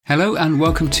Hello and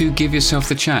welcome to Give Yourself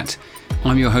the Chat.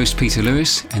 I'm your host Peter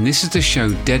Lewis, and this is the show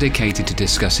dedicated to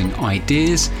discussing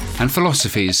ideas and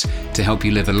philosophies to help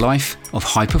you live a life of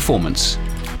high performance.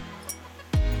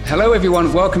 Hello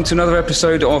everyone, welcome to another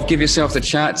episode of Give Yourself the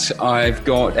Chat. I've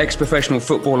got ex-professional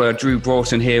footballer Drew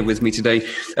Broughton here with me today.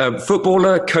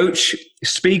 Footballer, coach,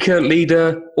 speaker,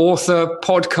 leader, author,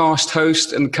 podcast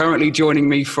host, and currently joining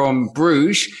me from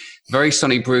Bruges. Very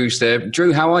sunny Bruges there.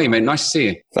 Drew, how are you, mate? Nice to see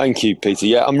you. Thank you, Peter.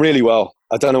 Yeah, I'm really well.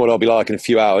 I don't know what I'll be like in a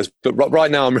few hours, but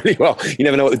right now I'm really well. You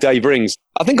never know what the day brings.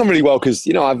 I think I'm really well because,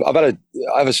 you know,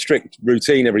 I have a strict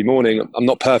routine every morning. I'm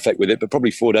not perfect with it, but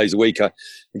probably 4 days a week I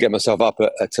get myself up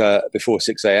at before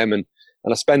 6 a.m. and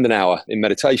I spend an hour in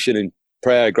meditation, in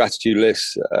prayer, gratitude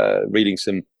lists, reading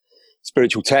some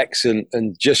spiritual texts and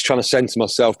just trying to center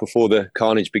myself before the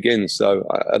carnage begins. So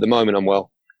at the moment, I'm well.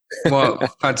 Well,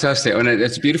 fantastic. I mean,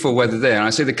 it's beautiful weather there. And I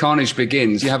say the carnage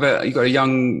begins. You've got a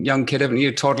young kid, haven't you?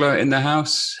 A toddler in the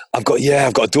house? I've got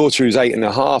a daughter who's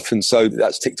 8.5. And so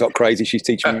that's TikTok crazy. She's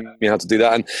teaching me how to do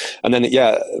that. And then,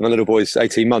 my little boy's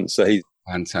 18 months. So he's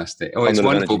fantastic. Oh, it's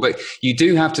wonderful. But you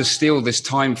do have to steal this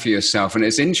time for yourself. And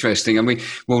it's interesting. And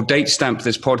we'll date stamp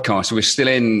this podcast. So we're still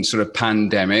in sort of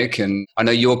pandemic. And I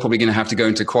know you're probably going to have to go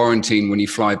into quarantine when you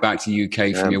fly back to the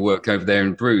UK from your work over there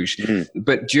in Bruges. Mm-hmm.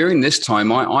 But during this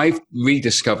time, I've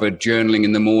rediscovered journaling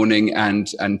in the morning and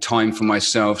time for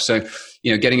myself. So,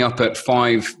 you know, getting up at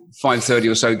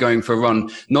 5:30 or so, going for a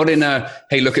run, not in a,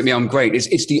 hey, look at me, I'm great.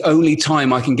 It's the only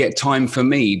time I can get time for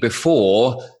me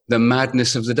before the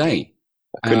madness of the day.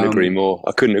 I couldn't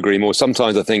agree more.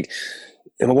 Sometimes I think,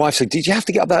 and my wife said, did you have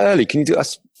to get up that early? Can you do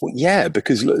that? Well, yeah,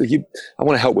 because look, I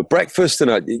want to help with breakfast and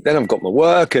then I've got my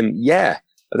work and I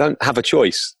don't have a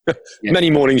choice. Yeah.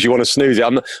 Many mornings you want to snooze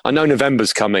it. I know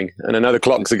November's coming and I know the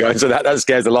clocks are going, so that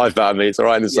scares the life out of me. It's all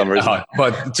right in the summer, isn't it?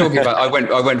 But talking about,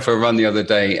 I went for a run the other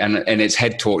day and it's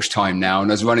head torch time now,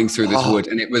 and I was running through this wood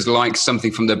and it was like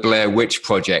something from the Blair Witch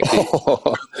Project.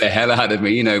 It the hell out of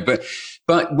me, you know,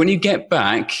 But when you get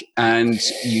back and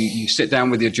you sit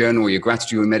down with your journal or your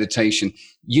gratitude or meditation,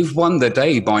 you've won the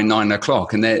day by 9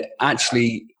 o'clock. And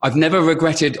I've never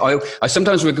regretted, I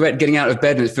sometimes regret getting out of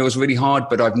bed and it feels really hard,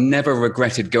 but I've never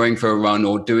regretted going for a run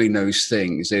or doing those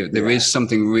things. There is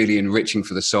something really enriching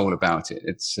for the soul about it.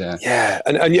 It's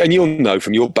and you'll know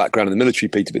from your background in the military,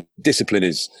 Peter, but discipline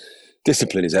is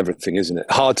everything, isn't it?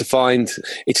 Hard to find.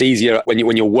 It's easier when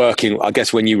you're working. I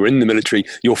guess when you were in the military,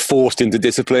 you're forced into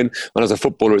discipline. And as a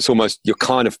footballer, it's almost, you're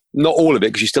kind of, not all of it,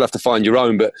 because you still have to find your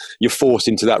own, but you're forced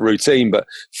into that routine. But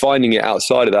finding it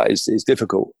outside of that is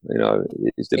difficult. You know,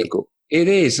 it's difficult. It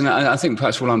is. And I think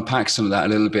perhaps we'll unpack some of that a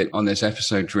little bit on this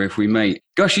episode, Drew, if we may.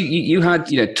 Gosh, you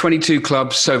had 22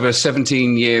 clubs over a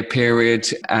 17-year period.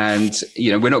 And,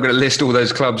 you know, we're not going to list all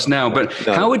those clubs now, but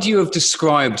How would you have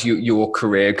described your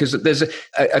career? Because there's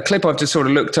a clip I've just sort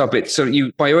of looked up. It's so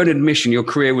by your own admission, your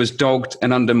career was dogged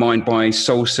and undermined by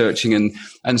soul searching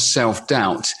and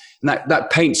self-doubt. And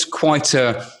that paints quite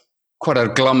a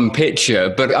glum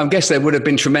picture, but I guess there would have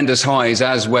been tremendous highs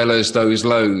as well as those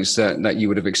lows that you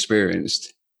would have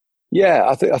experienced. Yeah,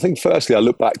 I think firstly, I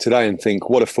look back today and think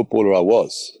what a footballer I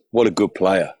was. What a good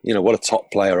player. You know, what a top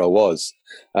player I was.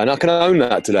 And I can own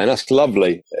that today, and that's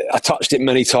lovely. I touched it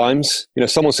many times. You know,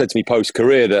 someone said to me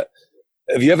post-career that,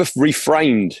 have you ever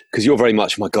reframed? Because you're very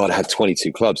much, my God, I had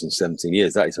 22 clubs in 17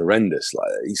 years. That is horrendous.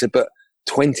 He said, but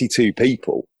 22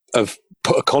 people have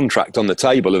put a contract on the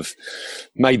table, have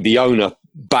made the owner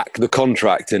back the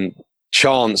contract and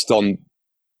chanced on,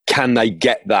 can they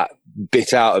get that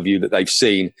bit out of you that they've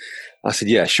seen? I said,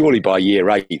 yeah, surely by year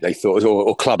 8 they thought,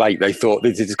 or club 8 they thought,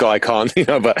 this guy can't, you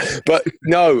know, but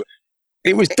no,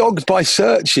 it was dogged by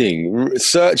searching. I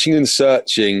said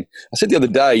the other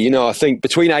day, you know, I think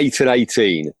between 8 and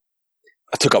 18,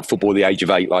 I took up football at the age of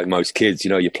 8, like most kids. You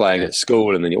know, you're playing at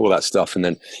school and then all that stuff. And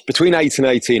then between 8 and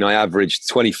 18, I averaged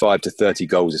 25 to 30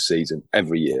 goals a season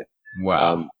every year.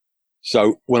 Wow.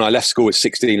 So when I left school at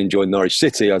 16 and joined Norwich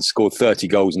City, I'd scored 30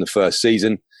 goals in the first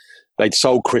season. They'd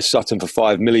sold Chris Sutton for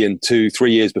 $5 million 2-3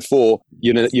 years before.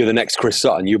 You're the next Chris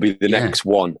Sutton. You'll be the next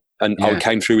one. And I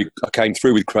came through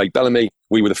with Craig Bellamy.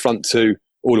 We were the front two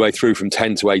all the way through from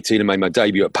 10 to 18 and made my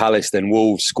debut at Palace, then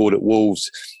Wolves, scored at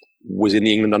Wolves. Was in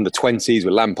the England under-20s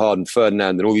with Lampard and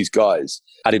Ferdinand and all these guys.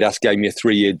 Adidas gave me a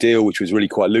 3-year deal, which was really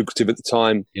quite lucrative at the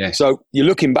time. Yeah. So you're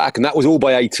looking back, and that was all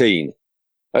by 18.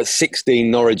 At 16,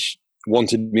 Norwich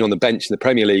wanted me on the bench in the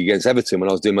Premier League against Everton when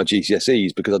I was doing my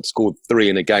GCSEs because I'd scored 3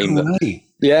 in a game.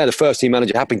 The first team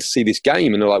manager happened to see this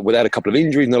game, and they're like, without a couple of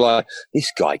injuries, and they're like,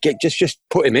 this guy, just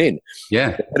put him in.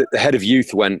 Yeah. The head of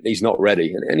youth went, he's not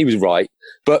ready. And he was right.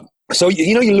 But so,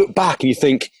 you know, you look back and you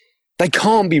think, they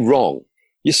can't be wrong.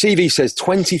 Your CV says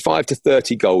 25 to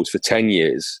 30 goals for 10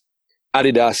 years.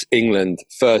 Adidas, England,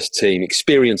 first team,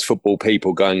 experienced football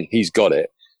people going, he's got it.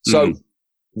 So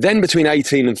then between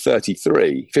 18 and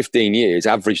 33, 15 years,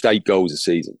 averaged 8 goals a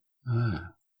season.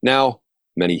 Now,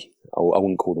 many, I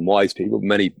wouldn't call them wise people,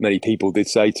 many people did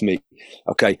say to me,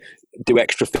 okay, do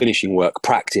extra finishing work,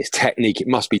 practice, technique. It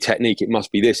must be technique. It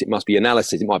must be this. It must be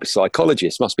analysis. It might be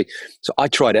psychologists. Must be. So I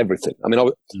tried everything. I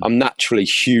mean, I'm naturally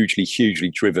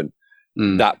hugely driven.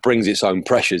 That brings its own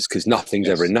pressures because nothing's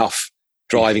ever enough.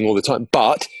 Driving all the time.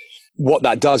 But what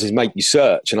that does is make you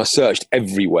search. And I searched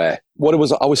everywhere. I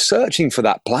was searching for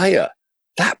that player.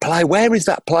 That player, where is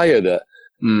that player that,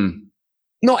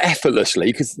 not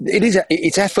effortlessly, because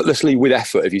it's effortlessly with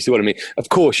effort, if you see what I mean. Of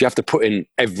course, you have to put in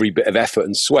every bit of effort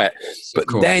and sweat. But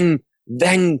then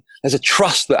there's a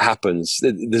trust that happens,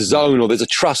 the zone, or there's a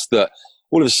trust that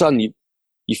all of a sudden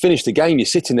you finish the game, you're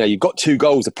sitting there, you've got 2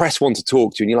 goals, the press want to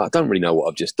talk to you, and you're like, I don't really know what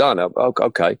I've just done.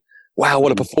 Okay. Wow,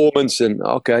 what a performance. And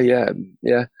okay,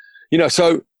 yeah.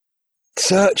 So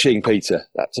searching, Peter,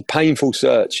 that's a painful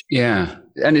search. Yeah.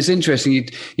 And it's interesting.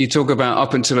 You talk about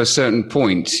up until a certain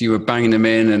point, you were banging them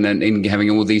in and then having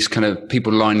all these kind of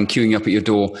people lining, queuing up at your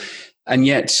door. And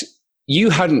yet you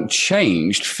hadn't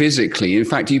changed physically. In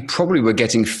fact, you probably were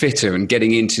getting fitter and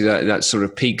getting into that sort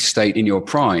of peak state in your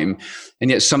prime. And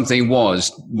yet something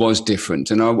was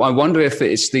different. And I wonder if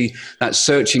it's that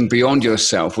searching beyond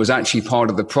yourself was actually part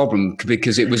of the problem,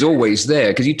 because it was always there.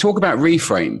 Because you talk about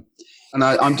reframe. And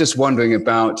I'm just wondering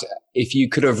about if you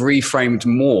could have reframed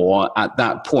more at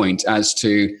that point as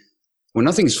to, well,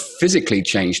 nothing's physically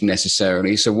changed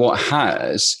necessarily. So what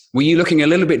has? Were you looking a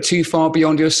little bit too far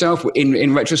beyond yourself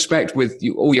in retrospect with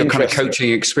all your kind of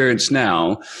coaching experience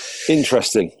now?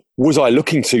 Interesting. Was I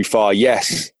looking too far?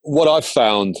 Yes. What I've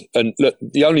found, and look,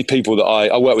 the only people that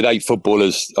I work with 8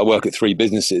 footballers, I work at 3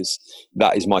 businesses.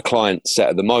 That is my client set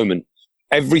at the moment.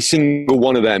 Every single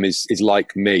one of them is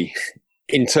like me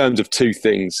in terms of 2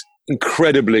 things.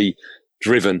 Incredibly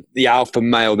driven, the alpha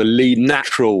male, the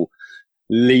natural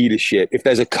leadership. If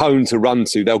there's a cone to run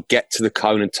to, they'll get to the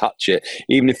cone and touch it.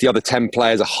 Even if the other 10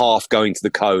 players are half going to the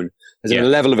cone, there's a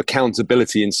level of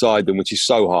accountability inside them, which is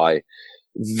so high.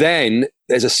 Then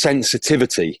there's a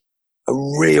sensitivity, a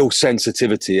real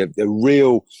sensitivity, a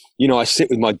real, I sit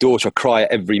with my daughter, I cry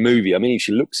at every movie. I mean, if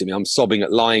she looks at me, I'm sobbing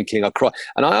at Lion King, I cry.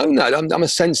 And I own that. I'm a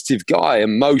sensitive guy,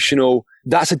 emotional.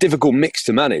 That's a difficult mix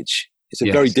to manage. It's a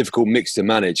very difficult mix to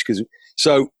manage.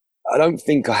 So I don't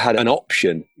think I had an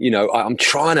option. I'm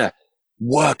trying to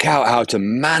work out how to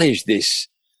manage this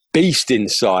beast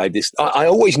inside. I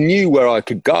always knew where I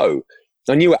could go.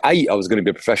 I knew at 8 I was going to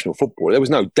be a professional footballer. There was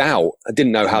no doubt. I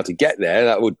didn't know how to get there.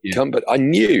 That would come, but I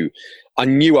knew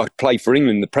I'd play for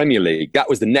England in the Premier League. That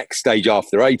was the next stage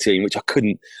after 18, which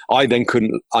I then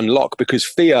couldn't unlock, because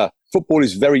football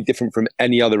is very different from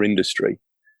any other industry.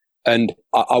 And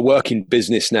I work in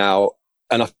business now,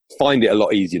 and I find it a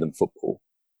lot easier than football.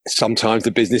 Sometimes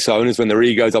the business owners, when their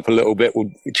ego's up a little bit, will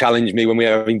challenge me when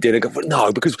we're having dinner. Go,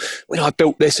 no, because when I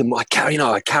built this and I carry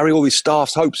all these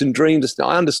staff's hopes and dreams.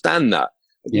 I understand that.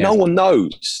 No one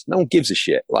knows. No one gives a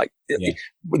shit.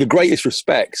 With the greatest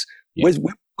respects,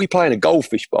 we play in a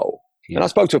goldfish bowl. And I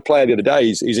spoke to a player the other day.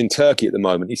 He's in Turkey at the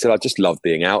moment. He said, I just love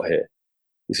being out here.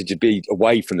 He said, to be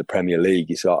away from the Premier League.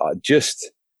 He said,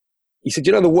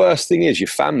 the worst thing is your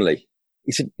family.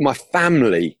 He said, my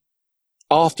family,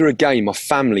 after a game, my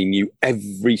family knew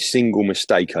every single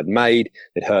mistake I'd made.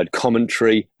 They'd heard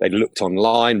commentary. They'd looked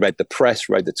online, read the press,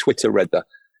 read the Twitter,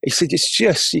 he said, it's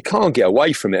just, you can't get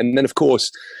away from it. And then, of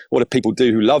course, what do people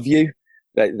do who love you?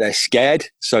 They're scared.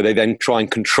 So they then try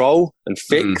and control and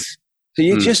fix. So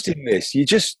you're just in this.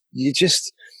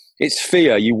 It's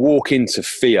fear. You walk into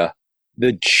fear.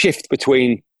 The shift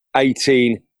between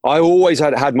 18, I always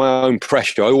had my own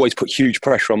pressure. I always put huge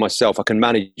pressure on myself. I can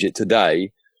manage it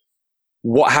today.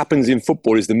 What happens in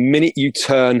football is the minute you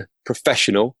turn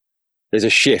professional, there's a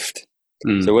shift.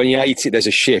 So when you're 18, there's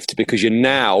a shift, because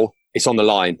it's on the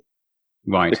line.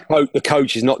 Right. The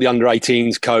coach is not the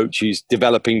under-18s coach who's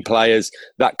developing players.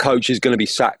 That coach is going to be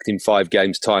sacked in 5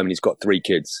 games' time, and he's got 3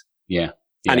 kids. Yeah.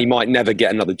 And he might never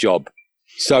get another job.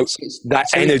 So that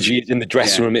energy is in the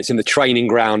dressing room. It's in the training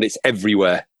ground. It's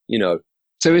everywhere,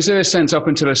 So is there a sense up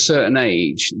until a certain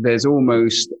age, there's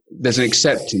an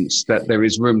acceptance that there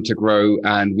is room to grow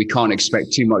and we can't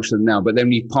expect too much of them now. But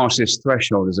then you pass this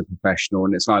threshold as a professional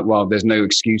and it's like, well, there's no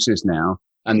excuses now.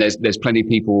 And there's plenty of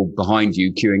people behind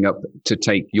you queuing up to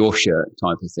take your shirt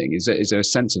type of thing. Is there a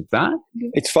sense of that?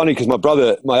 It's funny because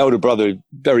my older brother,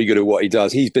 very good at what he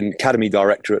does. He's been academy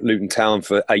director at Luton Town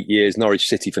for 8 years, Norwich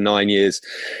City for 9 years.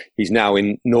 He's now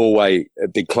in Norway, a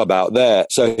big club out there.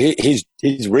 So his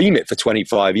remit for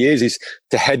 25 years is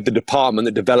to head the department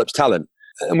that develops talent.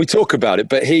 And we talk about it,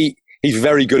 but he's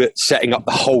very good at setting up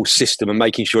the whole system and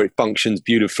making sure it functions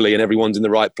beautifully and everyone's in the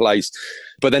right place.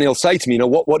 But then he'll say to me,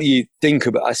 what do you think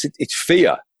about? I said, it's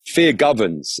fear. Fear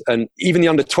governs. And even the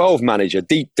under-12 manager,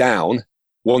 deep down,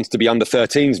 wants to be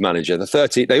under-13s manager.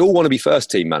 They all want to be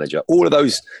first-team manager. All of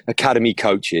those academy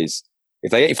coaches,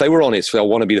 if they were honest, they'll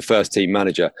want to be the first-team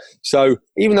manager. So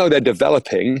even though they're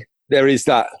developing, there is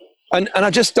that. And I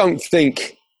just don't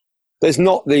think there's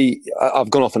not I've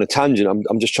gone off on a tangent.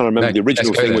 I'm just trying to remember. The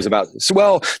original thing was about,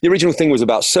 the original thing was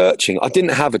about searching. I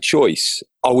didn't have a choice.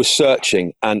 I was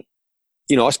searching. And,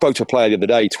 I spoke to a player the other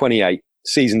day, 28,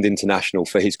 seasoned international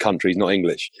for his country. He's not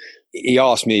English. He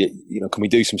asked me, can we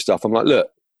do some stuff? I'm like, look,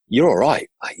 you're all right.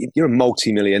 You're a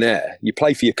multi-millionaire. You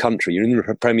play for your country. You're in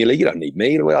the Premier League. You don't need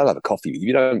me. I'll have a coffee with you.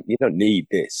 You don't need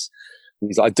this. And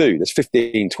he's like, I do. There's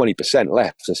 15, 20%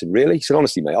 left. So I said, really? He said,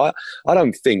 honestly, mate, I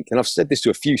don't think, and I've said this to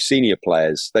a few senior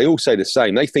players, they all say the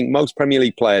same. They think most Premier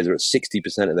League players are at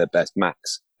 60% of their best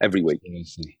max every week.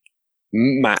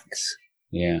 Max.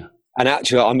 Yeah. And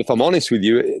actually, if I'm honest with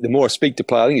you, the more I speak to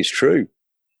players,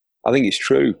 I think it's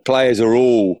true. Players are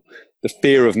all the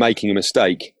fear of making a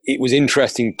mistake. It was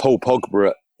interesting, Paul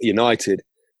Pogba at United.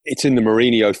 It's in the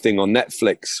Mourinho thing on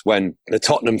Netflix when the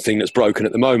Tottenham thing that's broken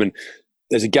at the moment.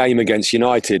 There's a game against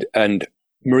United and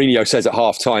Mourinho says at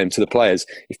half time to the players,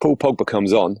 if Paul Pogba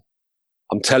comes on,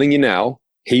 I'm telling you now,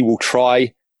 he will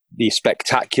try the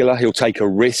spectacular. He'll take a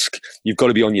risk. You've got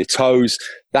to be on your toes.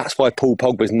 That's why Paul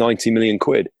Pogba's 90 million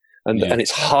quid. And it's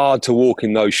hard to walk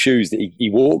in those shoes that he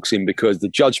walks in because the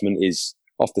judgment is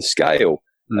off the scale.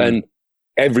 And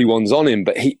everyone's on him,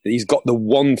 but he's got the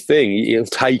one thing. He'll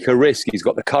take a risk. He's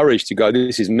got the courage to go,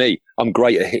 this is me. I'm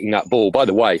great at hitting that ball. By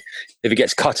the way, if it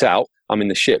gets cut out, I'm in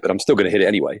the shit, but I'm still going to hit it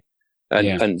anyway.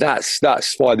 And that's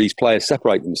why these players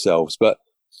separate themselves. But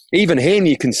even him,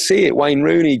 you can see it. Wayne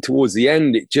Rooney towards the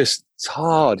end, it's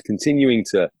hard continuing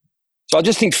to. So I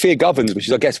just think fear governs, which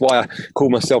is, I guess, why I call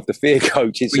myself the fear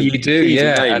coach. You do,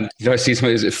 yeah. Name. And I see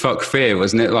something, was it Fuck Fear,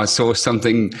 wasn't it? I saw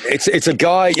something. It's a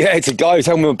guy who's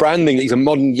helping with branding. He's a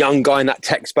modern young guy in that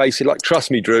tech space. He's like, trust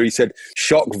me, Drew. He said,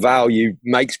 shock value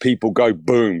makes people go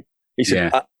boom. He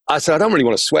said, I said, I don't really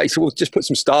want to swear. He said, well, just put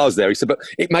some stars there. He said, but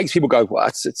it makes people go, well,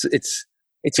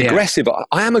 it's aggressive.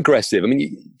 I am aggressive. I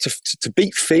mean, to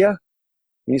beat fear,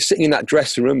 when you're sitting in that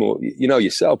dressing room or,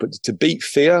 yourself, but to beat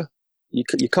fear,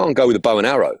 you can't go with a bow and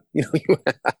arrow.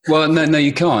 Well, no,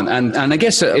 you can't. And I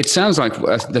guess it sounds like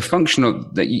the function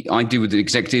that I do with the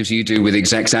executives, you do with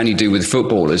execs, and you do with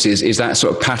footballers is that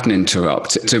sort of pattern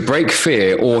interrupt to break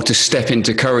fear or to step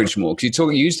into courage more. Because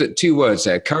you used the two words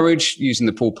there: courage, using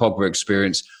the Paul Pogba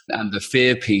experience, and the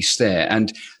fear piece there,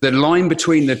 and the line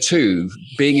between the two,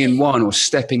 being in one or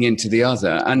stepping into the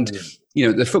other. And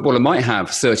the footballer might have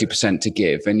 30% to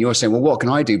give, and you're saying, well, what can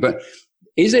I do? But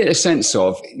is it a sense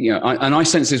of, and I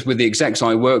sense this with the execs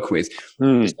I work with,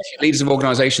 especially leaders of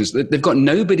organizations, they've got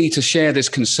nobody to share this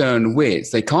concern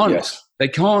with. They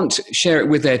can't share it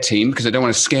with their team because they don't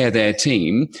want to scare their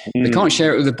team. They can't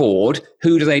share it with the board.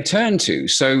 Who do they turn to?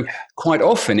 So quite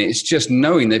often it's just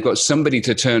knowing they've got somebody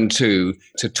to turn to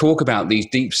talk about these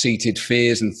deep-seated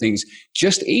fears and things,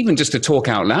 just to talk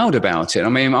out loud about it. I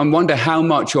mean, I wonder how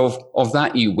much of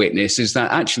that you witness is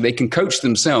that actually they can coach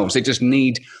themselves. They just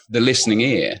need the listening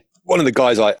ear. One of the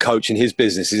guys I coach in his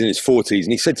business is in his 40s,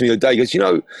 and he said to me the other day, he goes,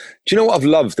 do you know what I've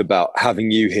loved about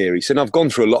having you here? He said, I've gone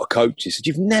through a lot of coaches. He said,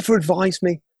 you've never advised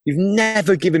me. You've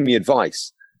never given me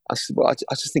advice. I said, well,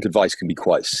 I just think advice can be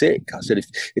quite sick. I said,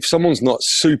 if someone's not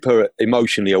super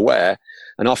emotionally aware,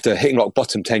 and after hitting rock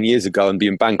bottom 10 years ago and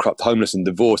being bankrupt, homeless and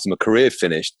divorced and my career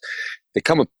finished, there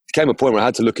came a point where I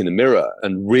had to look in the mirror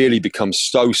and really become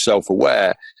so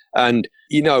self-aware. And,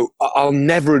 I'll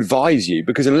never advise you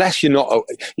because unless you're not,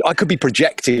 I could be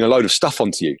projecting a load of stuff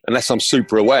onto you unless I'm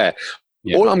super aware.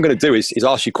 Yeah. All I'm going to do is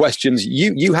ask you questions.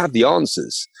 You have the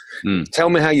answers. Tell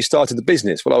me how you started the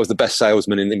business. Well, I was the best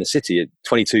salesman in the city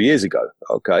 22 years ago.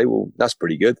 Okay, well, that's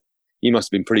pretty good. You must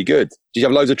have been pretty good. Did you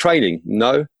have loads of training?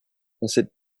 No. I said,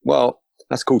 well,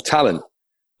 that's called talent.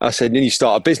 I said, then you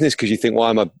start a business because you think, why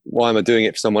am I doing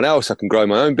it for someone else? I can grow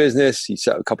my own business. You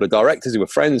set up a couple of directors who were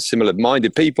friends,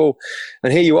 similar-minded people.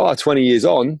 And here you are 20 years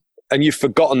on, and you've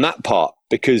forgotten that part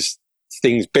because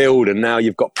things build and now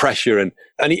you've got pressure. And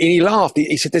he laughed.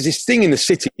 He said, there's this thing in the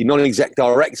city, non-exec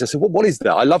directors. I said, what is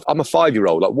that? I'm a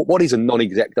 5-year-old. Like, what is a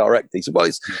non-exec director? He said, well,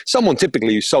 it's someone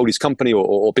typically who's sold his company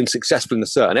or been successful in a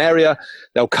certain area.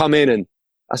 They'll come in and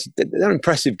I said, they're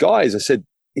impressive guys. He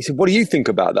said, what do you think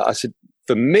about that? I said,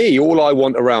 for me, all I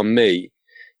want around me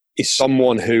is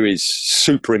someone who is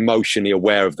super emotionally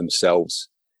aware of themselves.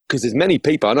 Because there's many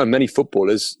people, I know many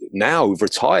footballers now who've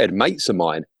retired, mates of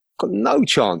mine, got no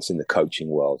chance in the coaching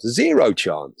world, zero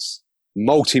chance.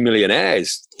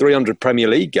 Multi-millionaires, 300 Premier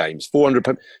League games,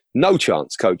 400, no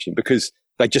chance coaching because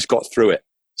they just got through it.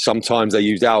 Sometimes they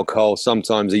used alcohol,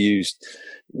 sometimes they used,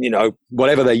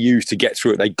 whatever they used to get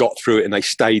through it, they got through it and they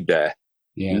stayed there.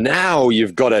 Yeah. Now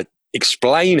you've got to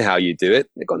explain how you do it.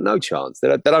 They've got no chance.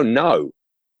 They don't know.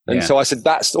 And so I said,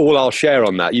 that's all I'll share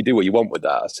on that. You do what you want with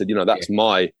that. I said, that's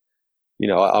my,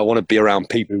 I want to be around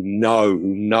people who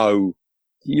know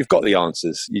you've got the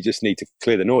answers. You just need to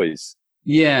clear the noise.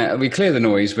 Yeah, we clear the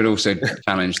noise, but also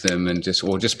challenge them and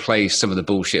just play some of the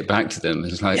bullshit back to them.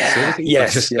 It's like, have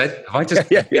I just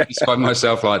described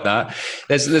myself like that?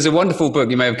 There's a wonderful book,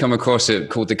 you may have come across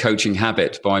it, called The Coaching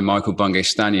Habit by Michael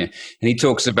Bungay-Stanier. And he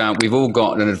talks about, we've all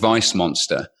got an advice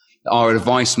monster. Our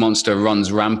advice monster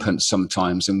runs rampant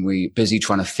sometimes and we're busy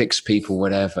trying to fix people,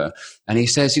 whatever. And he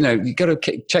says, you got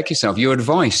to check yourself. Your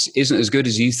advice isn't as good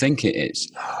as you think it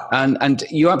is. And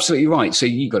you're absolutely right. So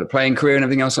you got a playing career and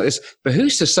everything else like this. But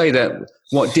who's to say that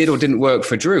what did or didn't work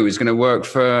for Drew is going to work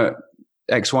for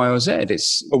X, Y, or Z?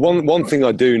 It's one thing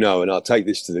I do know, and I'll take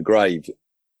this to the grave,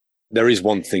 there is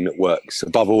one thing that works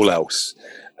above all else.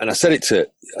 And I said to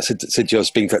I was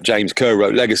speaking to James Kerr,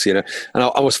 wrote Legacy, and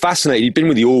I was fascinated. He'd been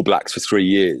with the All Blacks for 3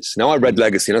 years. Now I read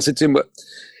Legacy and I said to him, but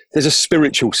there's a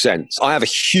spiritual sense. I have a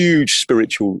huge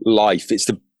spiritual life. It's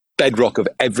the bedrock of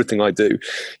everything I do.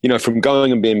 From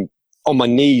going and being on my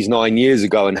knees 9 years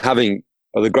ago and having,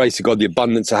 by the grace of God, the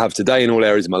abundance I have today in all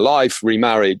areas of my life,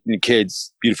 remarried, new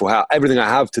kids, beautiful house, everything I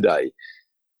have today,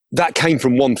 that came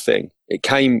from one thing. It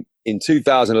came in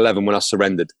 2011 when I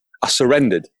surrendered.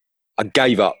 I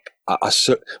gave up,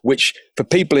 which for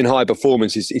people in high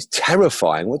performance is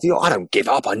terrifying. I don't give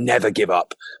up. I never give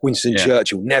up. Winston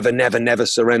Churchill, never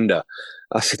surrender.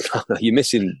 I said, no, you're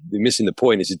missing the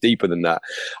point. It's deeper than that.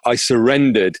 I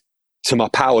surrendered to my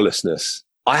powerlessness.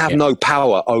 I have no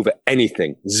power over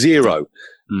anything. Zero.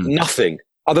 Nothing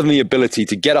other than the ability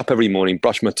to get up every morning,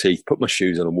 brush my teeth, put my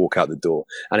shoes on and walk out the door.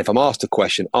 And if I'm asked a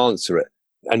question, answer it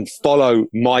and follow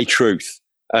my truth.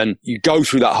 And you go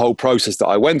through that whole process that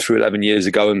I went through 11 years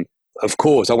ago. And of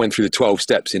course, I went through the 12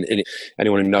 steps in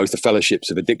anyone who knows the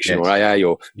fellowships of addiction or AA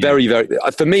or very,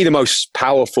 for me, the most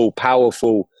powerful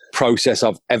process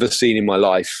I've ever seen in my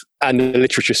life. And the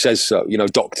literature says so.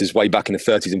 Doctors way back in the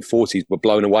 30s and 40s were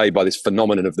blown away by this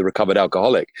phenomenon of the recovered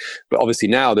alcoholic. But obviously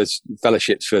now there's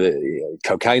fellowships for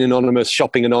Cocaine Anonymous,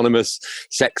 Shopping Anonymous,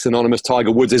 Sex Anonymous,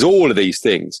 Tiger Woods. There's all of these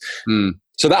things.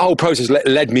 So that whole process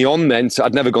led me on then. So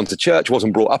I'd never gone to church,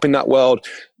 wasn't brought up in that world.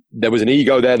 There was an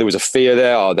ego there. There was a fear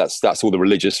there. Oh, that's all the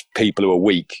religious people who are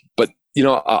weak. But,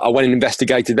 I went and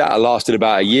investigated that. I lasted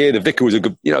about a year. The vicar was a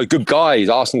good guy. He's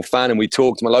an Arsenal fan. And we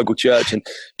talked to my local church.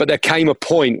 But there came a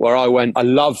point where I went, I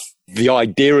love the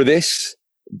idea of this.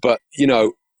 But,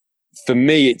 for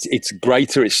me, it's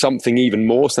greater. It's something even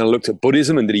more. So I looked at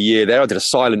Buddhism and did a year there. I did a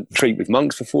silent retreat with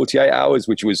monks for 48 hours,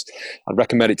 which I'd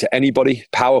recommend it to anybody.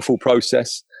 Powerful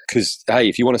process. Because, hey,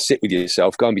 if you want to sit with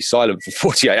yourself, go and be silent for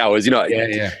 48 hours.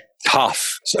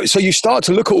 Tough. So you start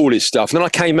to look at all this stuff. And then I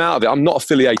came out of it. I'm not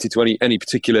affiliated to any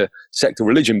particular sect or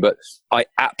religion, but I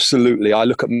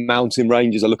look at mountain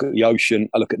ranges. I look at the ocean.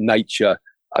 I look at nature.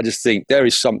 I just think there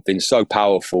is something so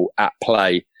powerful at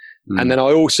play. And then I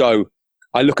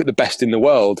look at the best in the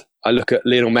world. I look at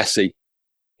Lionel Messi.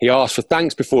 He asked for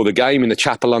thanks before the game in the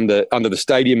chapel under the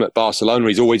stadium at Barcelona.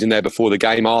 He's always in there before the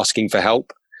game asking for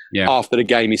help. Yeah. After the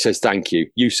game, he says, thank you.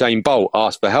 Usain Bolt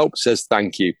asks for help, says,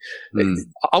 thank you. I'm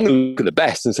going to look at the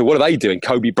best and say, what are they doing?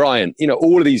 Kobe Bryant,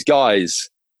 all of these guys,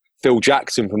 Phil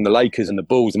Jackson from the Lakers and the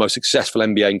Bulls, the most successful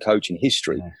NBA coach in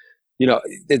history. Yeah.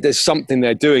 There's something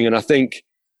they're doing. And I think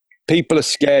people are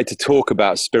scared to talk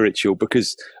about spiritual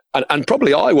because, and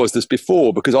probably I was this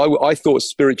before, because I thought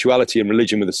spirituality and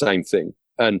religion were the same thing.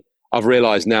 And I've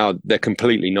realized now they're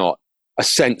completely not. A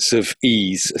sense of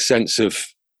ease, a sense of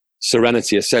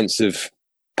serenity, a sense of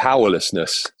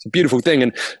powerlessness. It's a beautiful thing.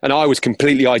 And I was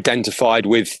completely identified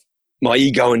with my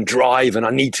ego and drive and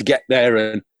I need to get there.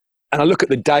 And I look at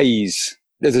the days.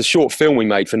 There's a short film we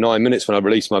made for 9 minutes when I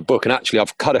released my book. And actually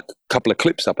I've cut a couple of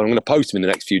clips up and I'm going to post them in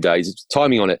the next few days. It's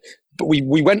timing on it. But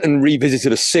we went and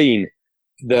revisited a scene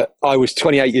that I was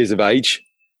 28 years of age.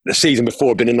 The season before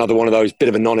had been another one of those bit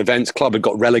of a non-events. Club had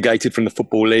got relegated from the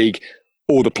Football League.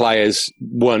 All the players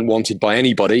weren't wanted by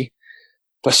anybody.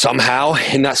 But somehow,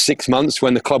 in that 6 months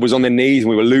when the club was on their knees and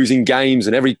we were losing games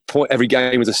and every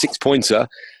game was a 6-pointer,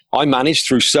 I managed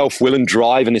through self-will and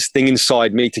drive and this thing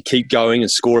inside me to keep going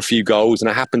and score a few goals. And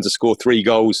I happened to score 3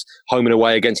 goals home and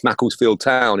away against Macclesfield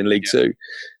Town in League Two.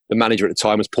 The manager at the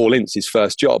time was Paul Ince, his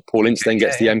first job. Paul Ince then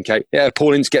gets the MK. Yeah,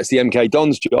 Paul Ince gets the MK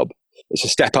Dons job. It's a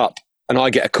step up. And I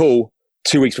get a call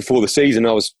 2 weeks before the season.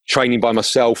 I was training by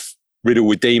myself, riddled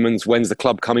with demons. When's the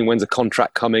club coming? When's the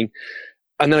contract coming?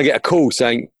 And then I get a call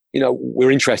saying,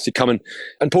 we're interested, come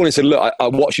and Paul Ince said, look, I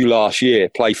watched you last year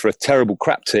play for a terrible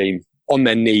crap team on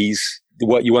their knees.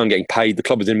 You weren't getting paid. The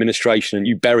club was in administration and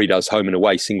you buried us home and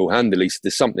away single-handedly. So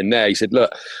there's something there. He said,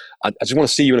 look, I just want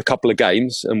to see you in a couple of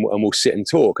games and we'll sit and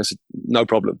talk. I said, no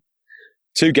problem.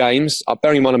 2 games.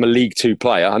 Bearing in mind I'm a League Two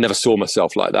player. I never saw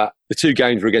myself like that. The 2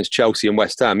 games were against Chelsea and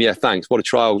West Ham. Yeah, thanks. What a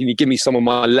trial. Can you give me some on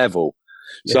my level?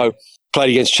 Yeah. So played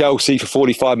against Chelsea for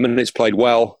 45 minutes, played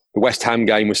well. The West Ham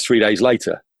game was 3 days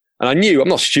later. And I knew, I'm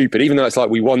not stupid, even though it's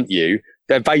like, we want you.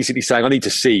 They're basically saying, I need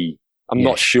to see. I'm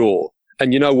not sure.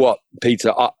 And you know what,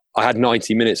 Peter? I had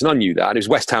 90 minutes and I knew that. It was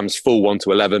West Ham's full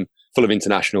 1-11, full of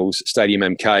internationals, Stadium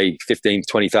MK, 15,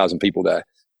 20,000 people there.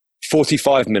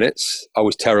 45 minutes, I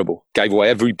was terrible. Gave away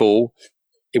every ball.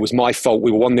 It was my fault.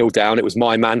 We were 1-0 down. It was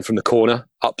my man from the corner,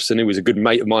 Upson, who was a good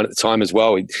mate of mine at the time as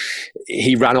well.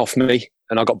 He ran off me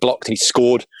and I got blocked and he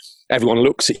scored. Everyone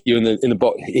looks at you in the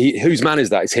box. Whose man is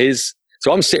that? It's his.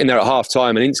 So I'm sitting there at half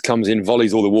time and Ince comes in,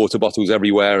 volleys all the water bottles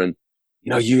everywhere and,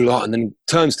 you lot. And then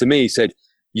turns to me, he said,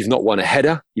 you've not won a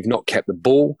header. You've not kept the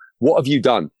ball. What have you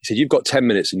done? He said, you've got 10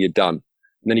 minutes and you're done.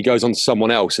 And then he goes on to someone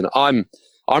else. And I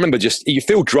remember you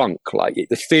feel drunk, like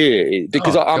the fear,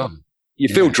 because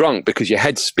you feel drunk because your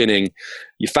head's spinning,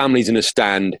 your family's in a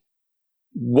stand.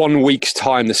 1 week's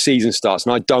time, the season starts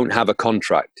and I don't have a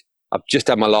contract. I've just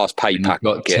had my last pay packet.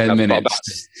 Got 10 minutes. About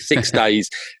 6 days,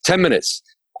 10 minutes.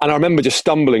 And I remember just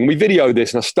stumbling. We videoed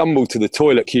this and I stumbled to the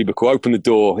toilet cubicle, opened the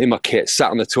door in my kit,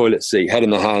 sat on the toilet seat, head in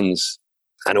the hands,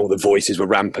 and all the voices were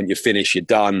rampant. You're finished, you're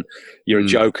done, you're a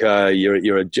joker,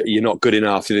 you're not good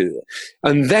enough.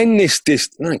 And then this,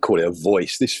 I don't call it a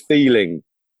voice, this feeling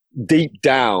deep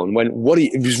down went,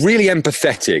 it was really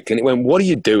empathetic. And it went, what are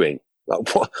you doing? Like,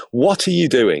 what are you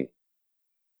doing?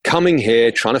 Coming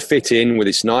here, trying to fit in with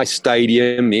this nice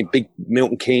stadium, big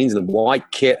Milton Keynes and the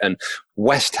white kit and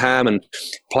West Ham and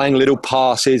playing little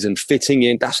passes and fitting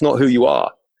in. That's not who you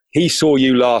are. He saw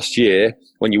you last year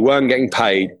when you weren't getting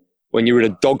paid, when you were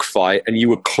in a dogfight and you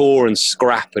would claw and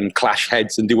scrap and clash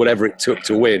heads and do whatever it took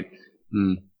to win.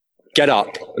 Get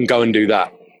up and go and do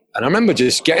that. And I remember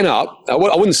just getting up. I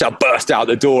wouldn't say I burst out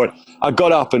the door. I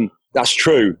got up and that's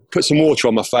true. Put some water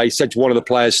on my face, said to one of the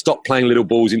players, stop playing little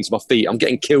balls into my feet. I'm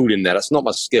getting killed in there. That's not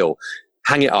my skill.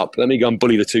 Hang it up. Let me go and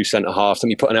bully the 2 centre-halves. Let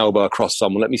me put an elbow across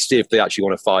someone. Let me see if they actually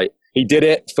want to fight. He did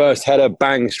it. First header,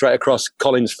 bang, straight across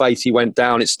Colin's face. He went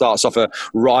down. It starts off a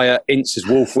riot. Ince's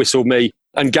wolf whistled me.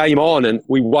 And game on. And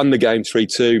we won the game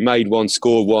 3-2, made 1,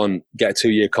 scored 1, get a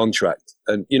 2-year contract.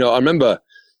 And, I remember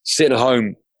sitting at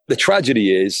home. The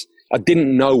tragedy is I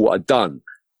didn't know what I'd done.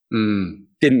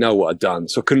 Didn't know what I'd done.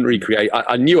 So I couldn't recreate.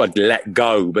 I knew I'd let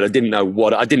go, but I didn't know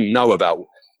what. I didn't know about.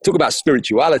 Talk about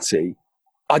spirituality.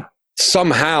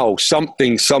 Somehow,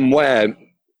 something, somewhere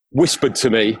whispered to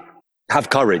me, have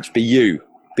courage, be you.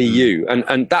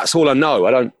 And that's all I know.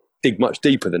 I don't dig much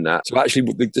deeper than that. So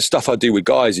actually, the stuff I do with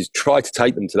guys is try to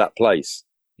take them to that place.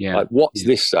 Yeah. Like, what's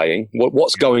this saying?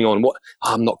 What's going on?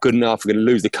 I'm not good enough. We're going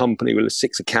to lose the company with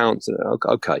 6 accounts.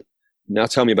 Okay. Now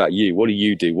tell me about you. What do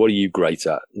you do? What are you great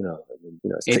at?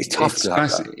 It's tough.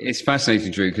 It's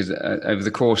fascinating, Drew, because over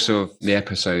the course of the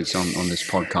episodes on this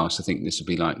podcast, I think this will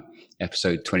be like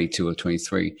episode 22 or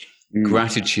 23,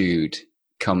 gratitude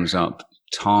comes up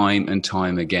time and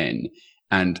time again,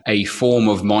 and a form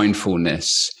of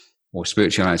mindfulness or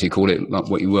spirituality, call it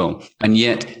what you will. And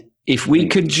yet, if we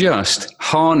could just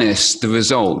harness the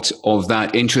result of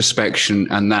that introspection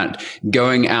and that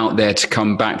going out there to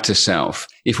come back to self,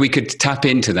 if we could tap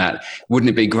into that,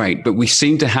 wouldn't it be great? But we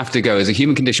seem to have to go, as a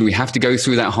human condition, we have to go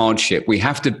through that hardship. We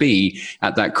have to be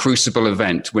at that crucible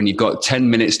event when you've got 10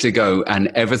 minutes to go and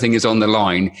everything is on the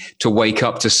line to wake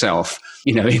up to self.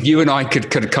 If you and I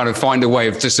could kind of find a way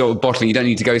of just sort of bottling, you don't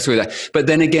need to go through that. But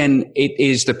then again, it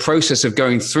is the process of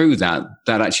going through that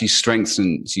actually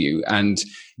strengthens you and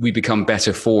we become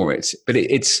better for it. But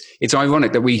it's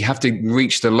ironic that we have to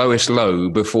reach the lowest low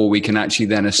before we can actually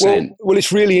then ascend. Well,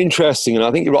 it's really interesting. And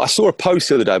I think you're right. I saw a post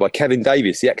the other day by Kevin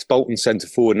Davies, the ex-Bolton centre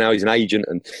forward. Now he's an agent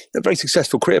and a very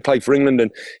successful career, played for England.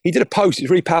 And he did a post, it's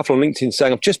really powerful on LinkedIn,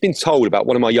 saying, I've just been told about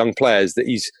one of my young players that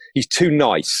he's too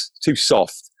nice, too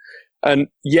soft. And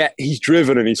yet he's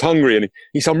driven and he's hungry. And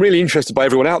I'm really interested by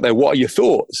everyone out there. What are your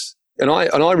thoughts? And I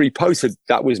reposted,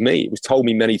 that was me. It was told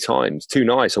me many times. Too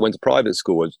nice. I went to private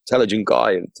school, intelligent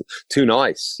guy, and too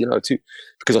nice,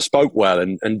 because I spoke well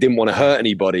and didn't want to hurt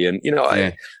anybody. And,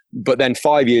 but then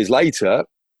 5 years later,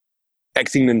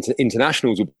 ex-England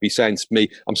internationals would be saying to me,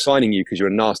 I'm signing you because you're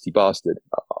a nasty bastard.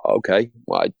 Okay.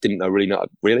 Well, I didn't know really,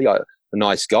 a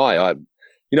nice guy.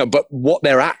 But what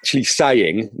they're actually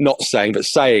saying, not saying, but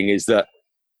saying is that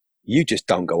you just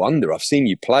don't go under. I've seen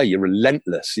you play. You're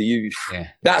relentless.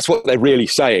 That's what they're really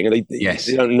saying. They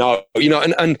don't know,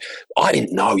 and I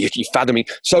didn't know. You fathom me.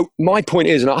 So my point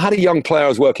is, and I had a young player I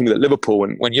was working with at Liverpool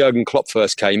when Jurgen Klopp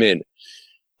first came in,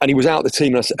 and he was out the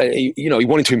team. And I said, he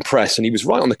wanted to impress, and he was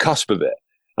right on the cusp of it.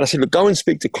 And I said, look, go and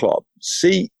speak to Klopp.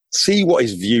 See what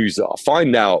his views are.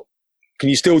 Find out. Can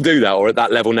you still do that, or at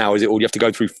that level now? Is it all you have to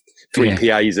go through three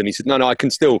PAs? And he said, no, I can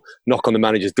still knock on the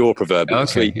manager's door, proverbially.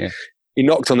 Okay, so he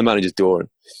knocked on the manager's door, and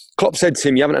Klopp said to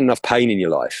him, you haven't had enough pain in your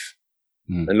life.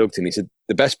 And looked at him, he said,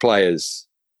 the best players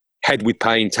head with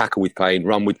pain, tackle with pain,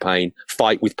 run with pain,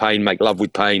 fight with pain, make love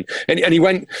with pain. And he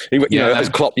went as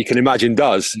Klopp, you can imagine,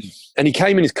 does. And he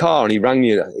came in his car and he rang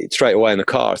me straight away in the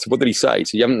car. I said, what did he say? He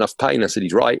said, you haven't enough pain. I said,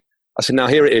 he's right. I said, now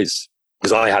here it is,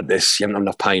 because I had this, you haven't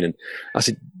enough pain. And I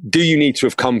said, do you need to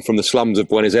have come from the slums of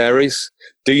Buenos Aires?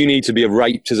 Do you need to be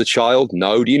raped as a child?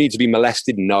 No. Do you need to be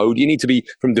molested? No. Do you need to be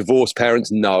from divorced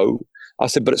parents? No. I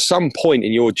said, but at some point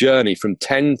in your journey from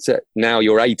 10 to now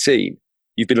you're 18,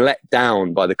 you've been let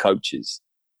down by the coaches.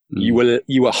 You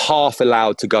were half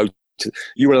allowed to go to,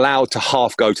 you were allowed to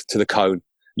half go to the cone.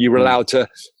 You were allowed to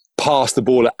pass the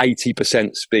ball at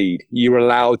 80% speed. You were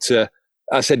allowed to,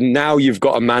 I said, now you've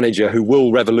got a manager who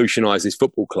will revolutionize this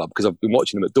football club, because I've been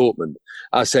watching him at Dortmund.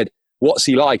 I said, what's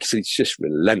he like? He said, he's just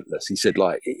relentless. He said,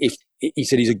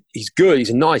 he's good. He's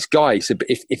a nice guy. He said, but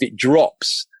if it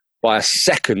drops by a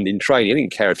second in training, I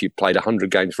didn't care if you played 100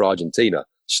 games for Argentina,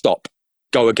 stop,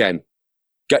 go again.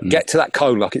 Get to that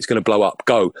cone like it's going to blow up.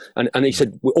 Go. And he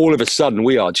said, all of a sudden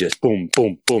we are just boom,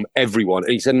 boom, boom, everyone.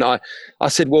 And he said, and I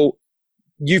said, well,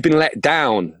 you've been let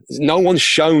down. No one's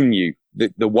shown you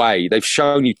the way. They've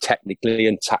shown you technically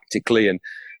and tactically, and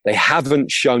they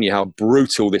haven't shown you how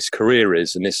brutal this career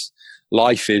is and this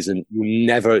life is, and you'll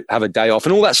never have a day off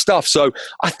and all that stuff. So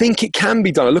I think it can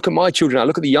be done. I look at my children, I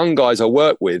look at the young guys I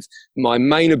work with. My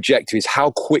main objective is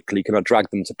how quickly can I drag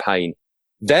them to pain?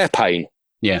 Their pain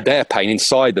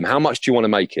inside them. How much do you want to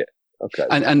make it? Okay.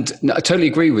 And I totally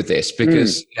agree with this,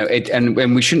 because and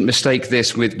we shouldn't mistake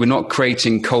this with, we're not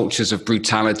creating cultures of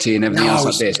brutality and everything else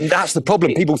like this. That's the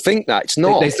problem. People think that it's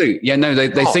not. They do. Yeah, no,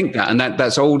 they think that, and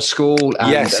that's old school.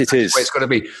 And yes, it is. It's got to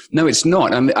be. No, it's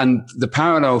not. And the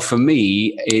parallel for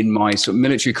me in my sort of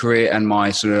military career and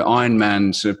my sort of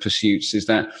Ironman sort of pursuits is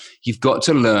that you've got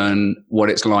to learn what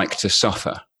it's like to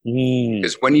suffer.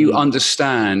 Because when you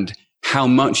understand how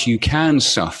much you can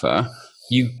suffer,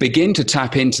 you begin to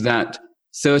tap into that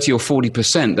 30 or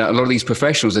 40% that a lot of these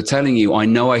professionals are telling you, I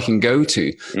know I can go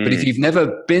to. But if you've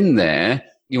never been there,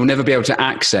 you'll never be able to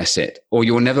access it, or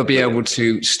you'll never be able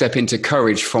to step into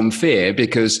courage from fear,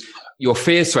 because your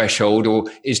fear threshold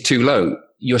is too low.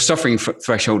 Your suffering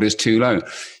threshold is too low.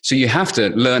 So you have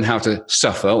to learn how to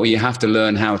suffer, or you have to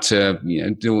learn how to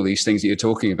do all these things that you're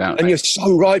talking about. And you're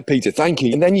so right, Peter. Thank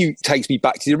you. And then you takes me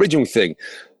back to the original thing.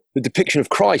 The depiction of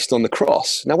Christ on the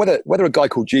cross. Now, whether a guy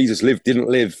called Jesus lived, didn't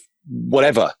live,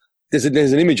 whatever, there's an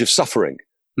image of suffering.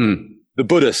 The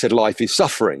Buddha said life is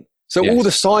suffering. So all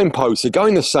the signposts are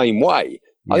going the same way.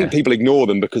 I think people ignore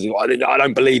them because I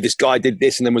don't believe this guy did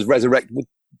this and then was resurrected.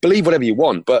 Believe whatever you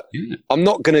want, but I'm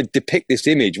not going to depict this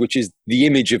image, which is the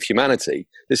image of humanity.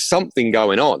 There's something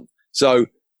going on. So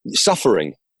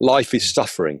suffering. Life is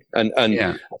suffering. And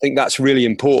I think that's really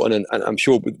important. And I'm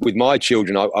sure with my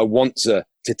children, I want to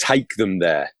take them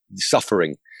there,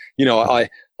 suffering. I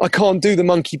can't do the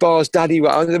monkey bars, Daddy.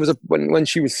 There was when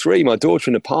she was 3, my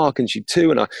daughter in the park, and she 2,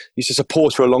 and I used to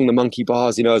support her along the monkey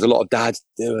bars, as a lot of dads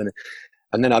do.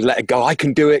 And then I'd let her go. I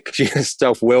can do it, because she has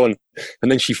self-will. And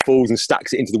then she falls and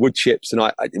stacks it into the wood chips. And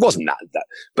it wasn't that.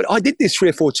 But I did this 3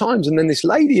 or 4 times. And then this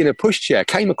lady in a pushchair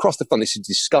came across the front. This is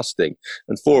disgusting.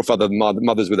 And 4 or 5 other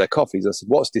mothers with their coffees. I said,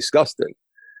 what's disgusting?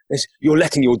 You're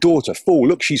letting your daughter fall.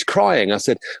 Look, she's crying. I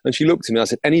said, and she looked at me. I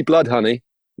said, any blood, honey?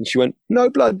 And she went, no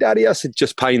blood, Daddy. I said,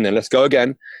 just pain then. Let's go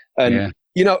again. And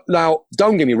now,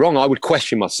 don't get me wrong. I would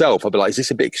question myself. I'd be like, is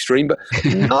this a bit extreme? But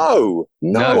no.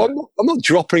 I'm not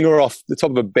dropping her off the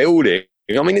top of a building.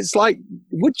 I mean, it's like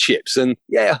wood chips, and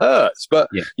it hurts. But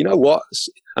you know what?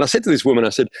 And I said to this woman, I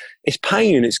said, it's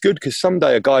pain and it's good, because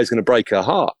someday a guy's going to break her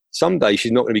heart. Someday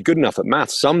she's not going to be good enough at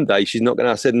maths. Someday she's not going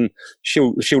to, I said, and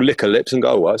she'll lick her lips and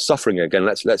go, well, suffering again.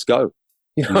 Let's go.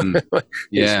 You know?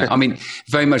 Yeah, I mean,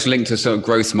 very much linked to sort of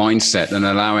growth mindset and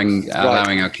allowing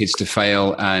our kids to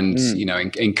fail and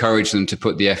encourage them to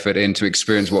put the effort in to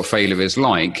experience what failure is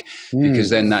like, because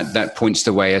then that points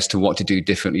the way as to what to do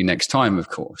differently next time. Of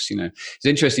course, it's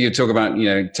interesting you talk about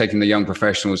taking the young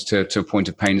professionals to a point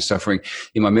of pain and suffering.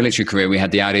 In my military career, we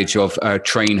had the adage of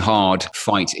train hard,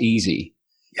 fight easy.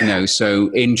 So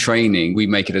in training, we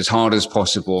make it as hard as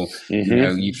possible.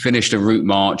 You finished a route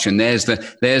march and there's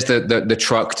the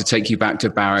truck to take you back to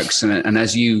barracks. And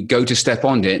as you go to step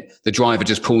on it, the driver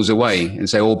just pulls away and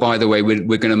say, oh, by the way,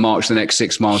 we're going to march the next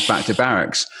 6 miles back to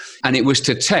barracks. And it was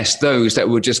to test those that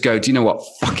would just go, do you know what?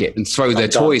 Fuck it. And throw their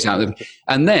toys out.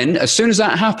 And then as soon as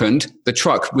that happened, the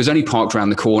truck was only parked around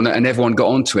the corner and everyone got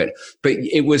onto it. But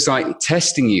it was like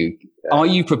testing you. Are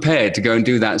you prepared to go and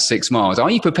do that 6 miles?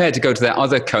 Are you prepared to go to that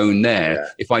other cone there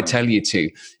if I tell you to?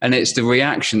 And it's the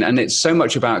reaction. And it's so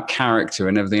much about character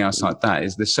and everything else like that.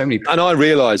 There's so many. And I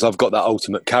realise I've got that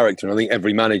ultimate character. And I think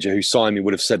every manager who signed me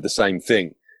would have said the same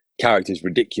thing. Character is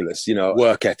ridiculous,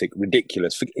 work ethic,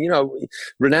 ridiculous.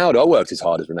 Ronaldo, I worked as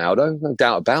hard as Ronaldo, no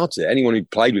doubt about it. Anyone who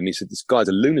played with me said, this guy's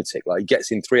a lunatic. Like, he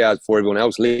gets in 3 hours before everyone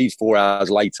else, leaves 4 hours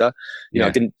later.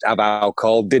 Didn't have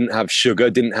alcohol, didn't have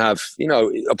sugar, didn't have,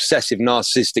 obsessive,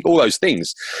 narcissistic, all those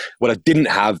things. What I didn't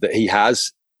have that he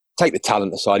has, take the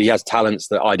talent aside, he has talents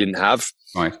that I didn't have.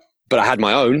 Right. But I had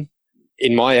my own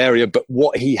in my area. But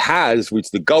what he has, which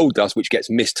the gold dust, which gets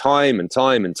missed time and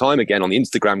time and time again on the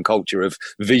Instagram culture of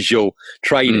visual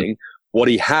training, what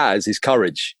he has is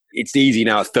courage. It's easy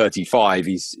now at 35.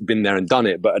 He's been there and done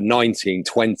it. But at 19,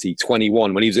 20,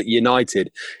 21, when he was at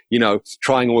United,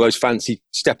 trying all those fancy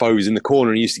step overs in the corner,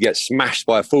 and he used to get smashed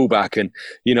by a fullback, and,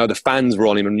 the fans were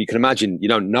on him. And you can imagine, you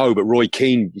don't know, but Roy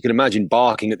Keane, you can imagine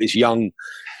barking at this young,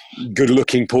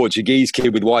 good-looking Portuguese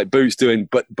kid with white boots doing,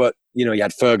 but he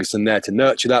had Ferguson there to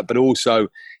nurture that, but also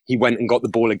he went and got the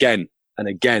ball again and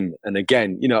again and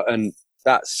again, and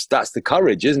that's the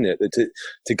courage, isn't it?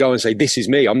 To go and say, this is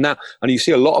me. I'm now. And you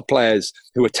see a lot of players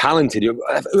who are talented, who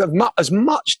have as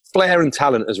much flair and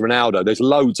talent as Ronaldo. There's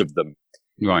loads of them.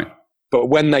 Right. But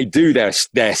when they do their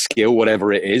skill,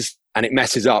 whatever it is, and it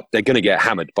messes up, they're going to get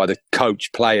hammered by the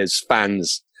coach, players,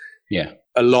 fans. Yeah.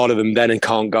 A lot of them then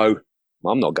can't go,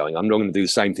 I'm not going. I'm not going to do the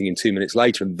same thing in 2 minutes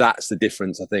later. And that's the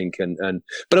difference, I think.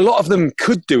 But a lot of them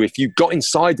could do if you got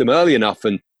inside them early enough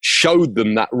and showed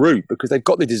them that route, because they've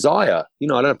got the desire. I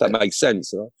don't know if that makes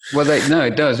sense. Well, no,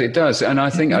 it does. It does. And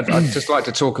I think I'd just like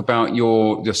to talk about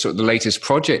your sort of the latest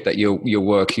project that you're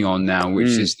working on now, which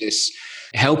is this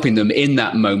helping them in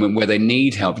that moment where they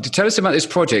need help. To tell us about this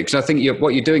project, because I think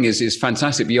what you're doing is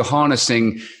fantastic, but you're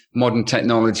harnessing modern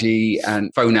technology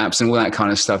and phone apps and all that kind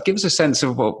of stuff. Give us a sense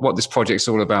of what this project's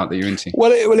all about that you're into.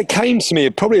 Well, it came to me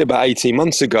probably about 18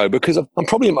 months ago, because I've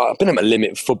been at my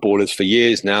limit of footballers for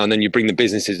years now. And then you bring the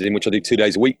businesses in, which I do 2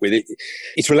 days a week with.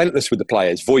 It's relentless with the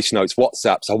players. Voice notes,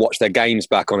 WhatsApps. I watch their games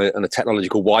back on a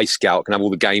technological Y Scout, can have all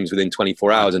the games within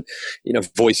 24 hours, and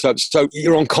voice notes. So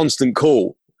you're on constant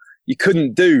call. You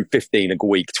couldn't do 15 a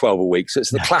week, 12 a week. So it's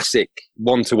the classic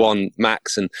one-to-one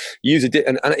max, and use it.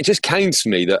 And it just came to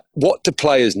me that, what do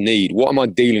players need? What am I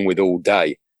dealing with all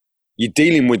day? You're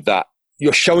dealing with that.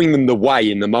 You're showing them the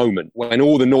way in the moment when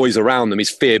all the noise around them is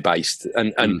fear-based,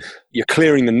 and you're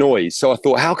clearing the noise. So I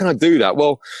thought, how can I do that?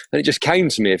 Well, and it just came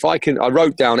to me. I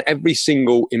wrote down every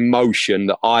single emotion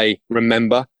that I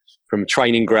remember, from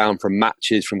training ground, from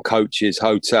matches, from coaches,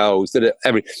 hotels,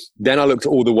 then I looked at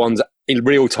all the ones in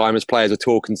real time as players are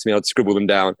talking to me. I'd scribble them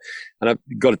down, and I've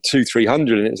got a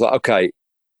 200-300, and it's like, okay,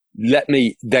 let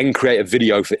me then create a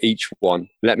video for each one.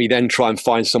 Let me then try and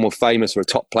find someone famous or a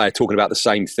top player talking about the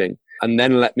same thing. And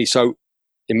then so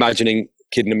imagining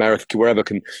kid in America, wherever,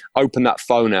 can open that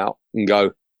phone out and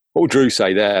go, what would Drew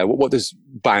say there? What does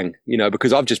bang?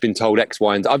 Because I've just been told X,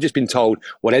 Y, and I've just been told,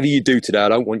 whatever you do today, I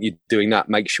don't want you doing that.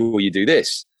 Make sure you do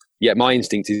this. Yet my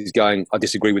instinct is going, I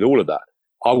disagree with all of that.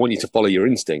 I want you to follow your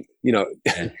instinct,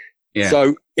 Yeah.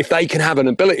 So if they can have an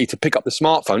ability to pick up the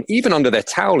smartphone, even under their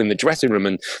towel in the dressing room,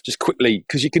 and just quickly,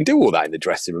 because you can do all that in the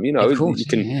dressing room, of course, you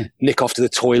can nick off to the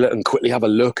toilet and quickly have a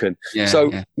look. And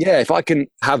if I can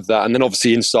have that, and then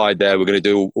obviously inside there, we're going to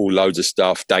do all loads of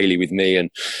stuff daily with me,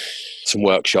 and some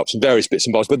workshops and various bits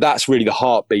and bobs. But that's really the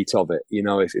heartbeat of it.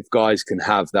 If guys can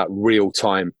have that real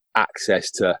time access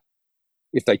to,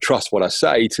 if they trust what I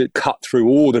say, to cut through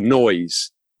all the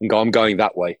noise and go, I'm going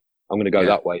that way. I'm going to go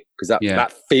that way,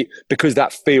 because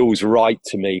that feels right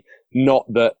to me. Not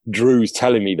that Drew's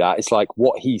telling me that. It's like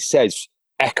what he says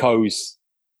echoes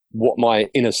what my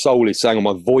inner soul is saying, or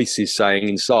my voice is saying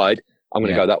inside. I'm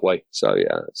going to go that way. So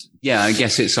yeah, I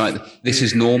guess it's like, this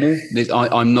is normal.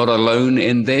 I'm not alone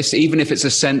in this, even if it's a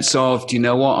sense of, do you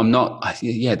know what? I'm not,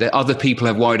 other people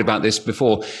have worried about this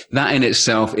before. That in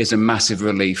itself is a massive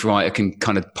relief, right? I can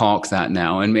kind of park that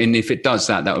now. And if it does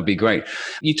that would be great.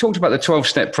 You talked about the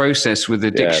 12-step process with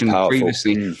addiction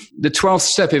previously. The 12th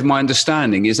step, if my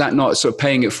understanding, is that not sort of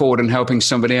paying it forward and helping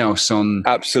somebody else on?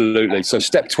 Absolutely. So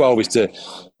step 12 is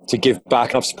to give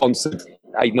back. I've sponsored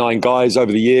 8-9 guys over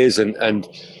the years, and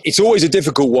it's always a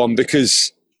difficult one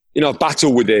because, I've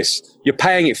battled with this. You're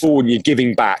paying it forward and you're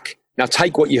giving back. Now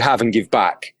take what you have and give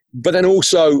back. But then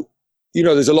also,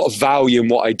 there's a lot of value in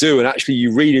what I do, and actually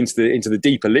you read into the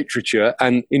deeper literature,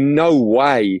 and in no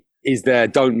way is there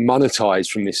don't monetize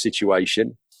from this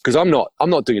situation, because I'm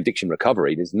not doing addiction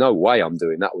recovery. There's no way I'm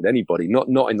doing that with anybody, not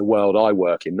in the world I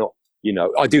work in. Not,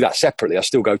 I do that separately. I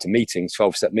still go to meetings,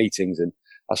 12-step meetings, and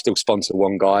I still sponsor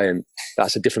one guy, and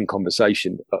that's a different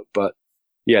conversation. But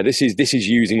yeah, this is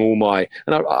using all my,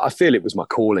 and I feel it was my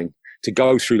calling to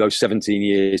go through those 17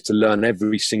 years, to learn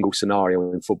every single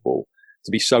scenario in football,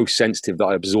 to be so sensitive that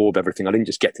I absorb everything. I didn't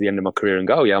just get to the end of my career and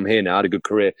go, oh yeah, I'm here now. I had a good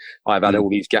career. I've had all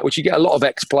these gaps, which you get a lot of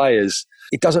ex-players.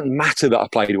 It doesn't matter that I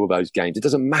played all those games. It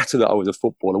doesn't matter that I was a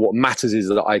footballer. What matters is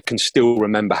that I can still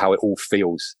remember how it all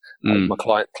feels. My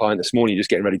client this morning, just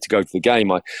getting ready to go to the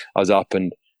game, I was up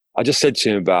and I just said to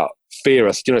him about fear.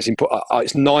 I said,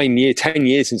 it's 10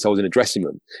 years since I was in a dressing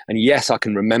room. And yes, I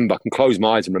can remember, I can close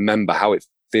my eyes and remember how it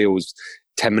feels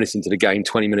 10 minutes into the game,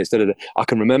 20 minutes, I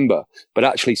can remember. But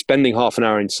actually spending half an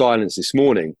hour in silence this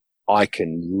morning, I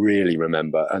can really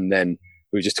remember. And then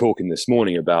we were just talking this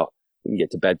morning about, you can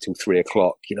get to bed till 3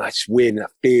 o'clock. It's weird, and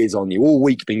that fear's on you. All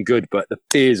week been good, but the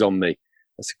fear's on me.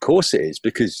 I said, of course it is,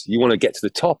 because you want to get to the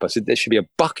top. I said, there should be a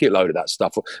bucket load of that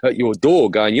stuff at your door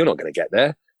going, you're not going to get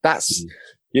there. That's,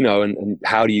 and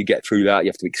how do you get through that? You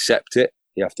have to accept it.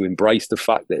 You have to embrace the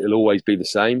fact that it'll always be the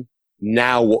same.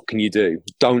 Now, what can you do?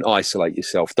 Don't isolate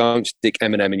yourself. Don't stick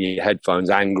Eminem in your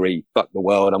headphones, angry, fuck the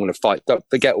world, I'm going to fight. Don't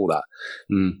forget all that.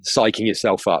 Psyching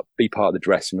yourself up, be part of the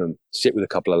dressing room, sit with a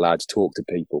couple of lads, talk to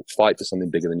people, fight for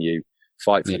something bigger than you,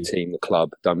 fight for the team, the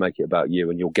club. Don't make it about you,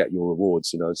 and you'll get your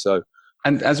rewards, So,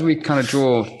 and as we kind of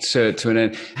draw to an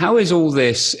end, how is all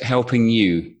this helping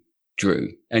you,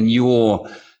 Drew, and your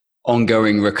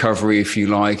ongoing recovery, if you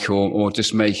like, or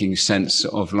just making sense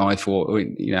of life, or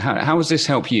how does this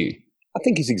help you? I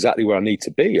think it's exactly where I need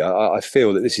to be. I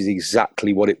feel that this is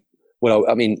exactly I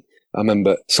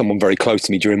remember someone very close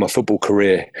to me during my football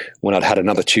career, when I'd had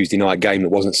another Tuesday night game that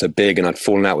wasn't so big, and I'd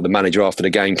fallen out with the manager after the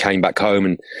game, came back home,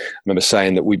 and I remember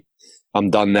saying that I'm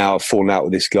done now, I've fallen out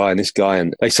with this guy,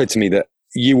 and they said to me that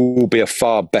you will be a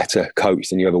far better coach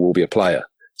than you ever will be a player.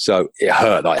 So it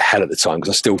hurt like hell at the time,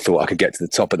 because I still thought I could get to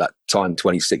the top at that time,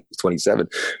 26, 27.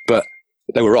 But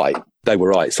they were right.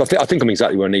 So I think I'm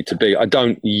exactly where I need to be. I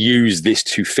don't use this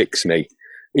to fix me.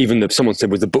 Even someone said,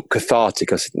 was the book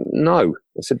cathartic? I said, no.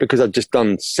 I said, because I'd just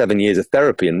done 7 years of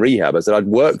therapy and rehab. I said, I'd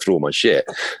worked through all my shit.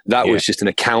 That was just an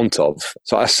account of.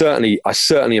 So I certainly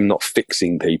am not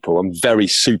fixing people. I'm very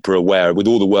super aware with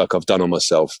all the work I've done on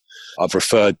myself. I've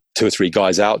referred 2 or 3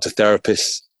 guys out to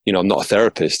therapists. I'm not a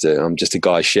therapist. I'm just a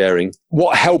guy sharing.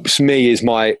 What helps me is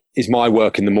my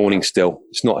work in the morning still.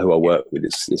 It's not who I work with.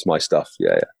 It's my stuff.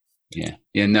 Yeah.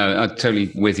 No, I'm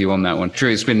totally with you on that one.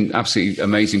 Drew, it's been absolutely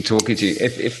amazing talking to you.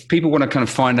 If people want to kind of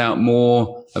find out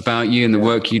more about you and the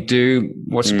work you do,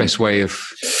 what's the best way of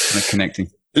kind of connecting?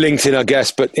 LinkedIn, I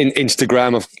guess, but in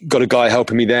Instagram, I've got a guy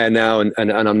helping me there now, and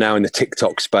I'm now in the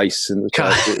TikTok space, and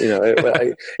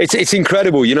it's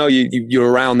incredible.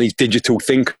 You're around these digital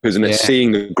thinkers, and they're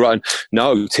seeing the grind.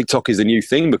 No, TikTok is the new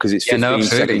thing, because it's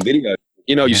 15-second video.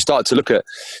 You start to look at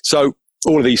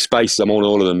all of these spaces. I'm on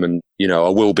all of them, and I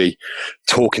will be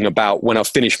talking about when I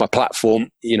finish my platform.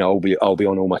 I'll be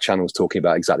on all my channels talking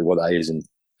about exactly what that is and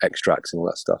extracts and all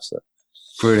that stuff. So.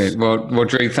 Brilliant. Well,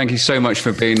 Drew, thank you so much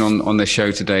for being on the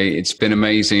show today. It's been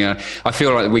amazing. I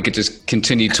feel like we could just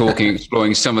continue talking,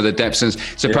 exploring some of the depths. And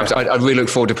so perhaps I really look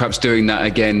forward to perhaps doing that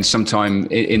again sometime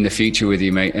in the future with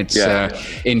you, mate.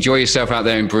 Enjoy yourself out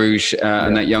there in Bruges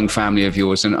and that young family of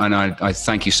yours. And I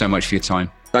thank you so much for your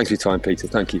time. Thanks for your time, Peter.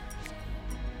 Thank you.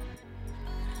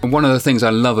 One of the things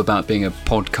I love about being a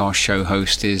podcast show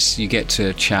host is you get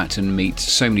to chat and meet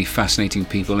so many fascinating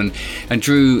people, and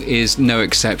Drew is no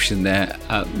exception there.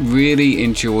 Really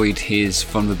enjoyed his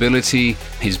vulnerability,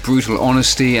 his brutal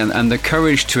honesty, and the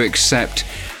courage to accept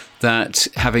that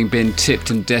having been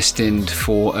tipped and destined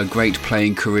for a great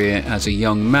playing career as a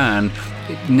young man,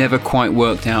 it never quite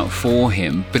worked out for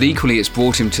him. But equally, it's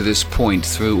brought him to this point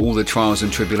through all the trials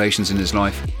and tribulations in his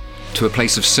life. to a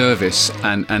place of service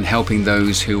and helping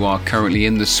those who are currently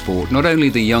in the sport, not only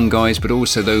the young guys, but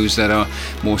also those that are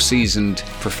more seasoned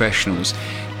professionals,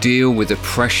 deal with the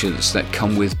pressures that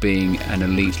come with being an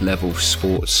elite level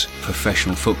sports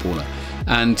professional footballer.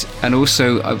 And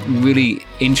also I'm really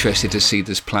interested to see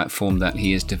this platform that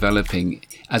he is developing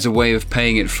as a way of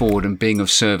paying it forward and being of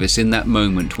service in that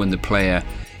moment when the player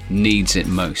needs it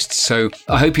most. So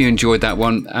I hope you enjoyed that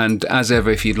one, and as ever,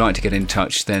 if you'd like to get in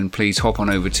touch, then please hop on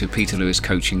over to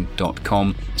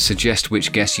peterlewiscoaching.com, suggest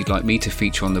which guests you'd like me to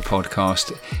feature on the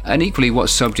podcast, and equally what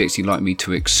subjects you'd like me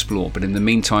to explore. But in the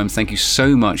meantime, thank you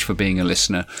so much for being a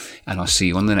listener, and I'll see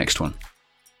you on the next one.